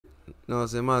know what I'm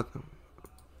saying?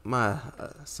 My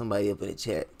somebody up in the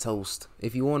chat, Toast.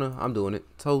 If you wanna, I'm doing it.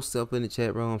 Toast up in the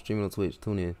chat, bro. I'm streaming on Twitch.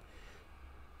 Tune in.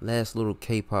 Last little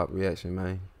K-pop reaction,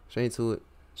 man. Straight to it.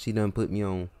 She done put me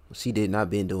on. She did not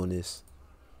been doing this.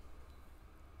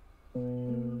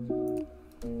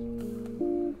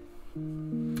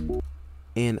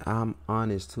 And I'm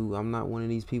honest too. I'm not one of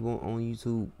these people on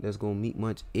YouTube that's gonna meet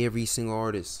much every single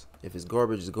artist. If it's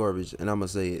garbage, it's garbage, and I'ma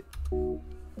say it.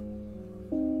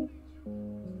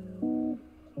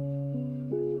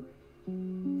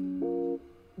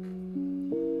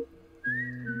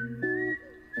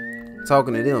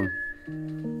 Talking to them.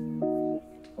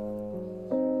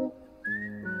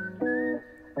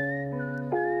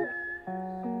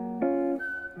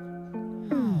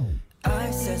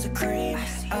 ICE.CREAM,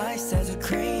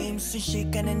 ICE.CREAM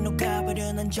순식간에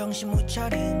녹아버려 난 정신 못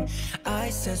차림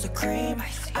ICE.CREAM,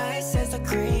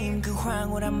 ICE.CREAM 그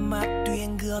황홀한 맛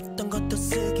뒤엔 그 어떤 것도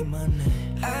쓰기만 해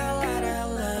I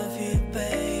love you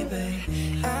baby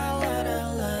I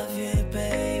love you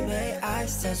baby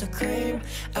ICE.CREAM,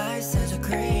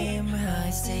 ICE.CREAM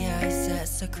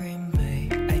ICE.CREAM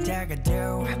babe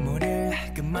알다가도 모를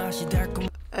그 맛이 달콤.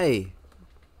 Hey,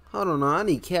 hold on, I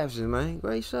need captions, man.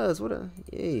 Great shots. What a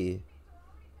yeah.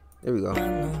 There we go.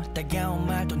 따가운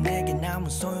말도 내게 아무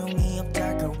소용이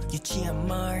없다고 유치한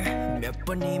말 몇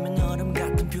번이면 얼음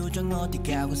같은 표정 어디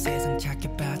가고 세상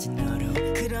착해 빠진 너로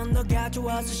그런 너가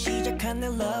좋아서 시작한 내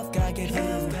love 가게로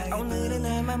오늘은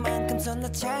얼마만큼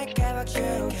썼나 찰까 박수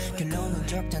결론은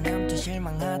적다 남자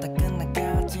실망하다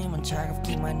끝나가지만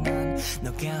차갑기만 한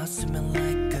너가 없으면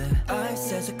like a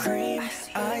ICE.CREAM,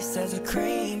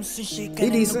 ICE.CREAM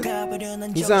순식간에 녹아버려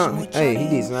난 정신 못 차림 he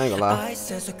decent, I ain't gonna lie.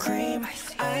 ICE.CREAM,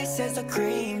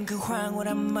 ICE.CREAM 그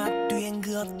황홀한 맛 뒤엔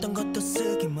그 어떤 것도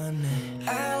쓰기만 해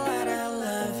I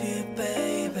love you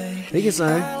baby He can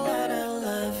sing. I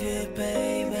love you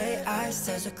baby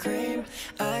ICE.CREAM,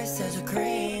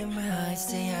 ICE.CREAM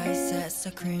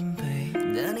ICE.CREAM babe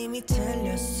난 이미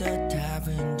틀렸어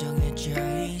답은 정해져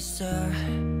있어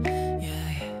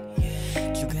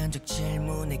주관적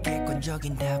질문에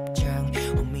객관적인 답장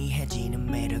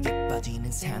오미해지는 매력에 빠지는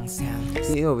상상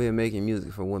He over here making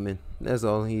music for women. That's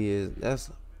all he is. That's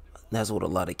what a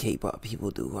lot of K-pop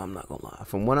people do. I'm not gonna lie.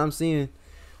 From what I'm seeing,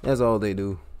 that's all they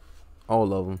do.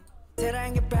 All of them.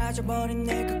 사랑에 빠져버린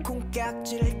내가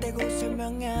콩깍지를 떼고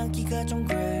설명하기가 좀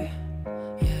그래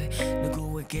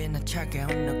누구에게나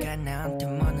차가운 너가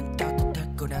나한테만은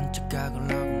따뜻할 거란 착각을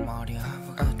하고 말이야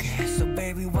Okay, so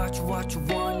baby what you want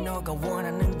너가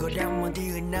원하는 거란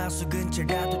어디에 나서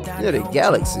근처라도 Yeah, the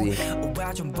Galaxy.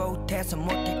 오빠 좀 보태서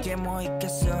못할 게 뭐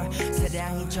있겠어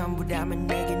사랑이 전부라면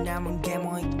내게 남은 게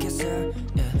뭐 있겠어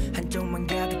한쪽만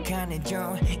가득한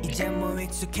애정 이제 뭐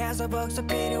익숙해서 벌써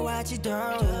필요하지도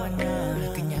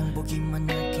않아 그냥 보기만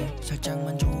할게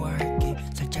살짝만 좋아할게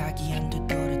살짝이 안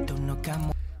되더라도 너가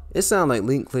뭐 It sound like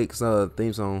Link Click's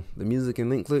theme song. The music in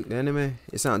Link Click, the anime,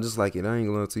 it sounds just like it. I ain't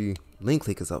gonna lie to you. Link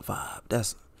Click is a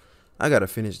vibe. I gotta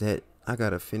finish that. I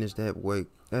gotta finish that work.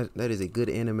 That is a good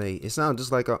anime. It sounds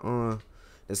just like a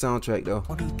the soundtrack though.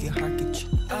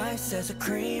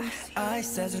 ICE.CREAM,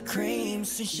 ICE.CREAM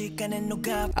순식간에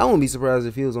녹아 I wouldn't be surprised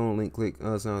if he was on Link Click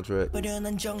soundtrack.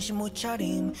 난 정신 못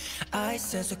차림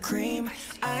ICE.CREAM,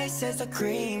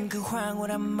 ICE.CREAM 그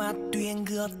황홀한 맛 뒤엔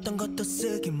그 어떤 것도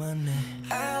쓰기만 해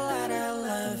I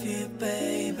love you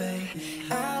baby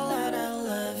I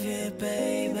love you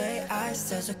baby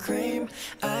ICE.CREAM,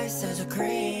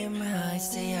 ICE.CREAM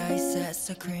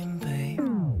ICE.CREAM babe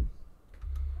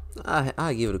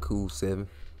I give it a cool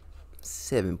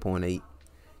 7.8,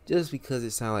 just because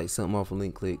it sounds like something off of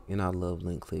Link Click, and I love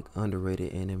Link Click.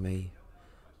 Underrated anime.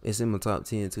 It's in my top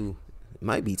 10 too. It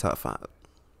might be top 5.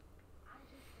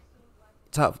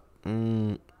 Top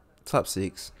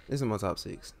 6. It's in my top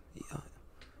 6. Yeah,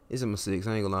 it's in my 6.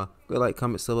 I ain't gonna lie. Go like,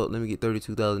 comment, sub up. Let me get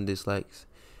 32,000 dislikes,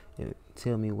 and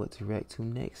tell me what to react to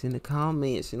next in the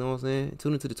comments. You know what I'm saying?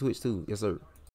 Tune into the Twitch too. Yes sir.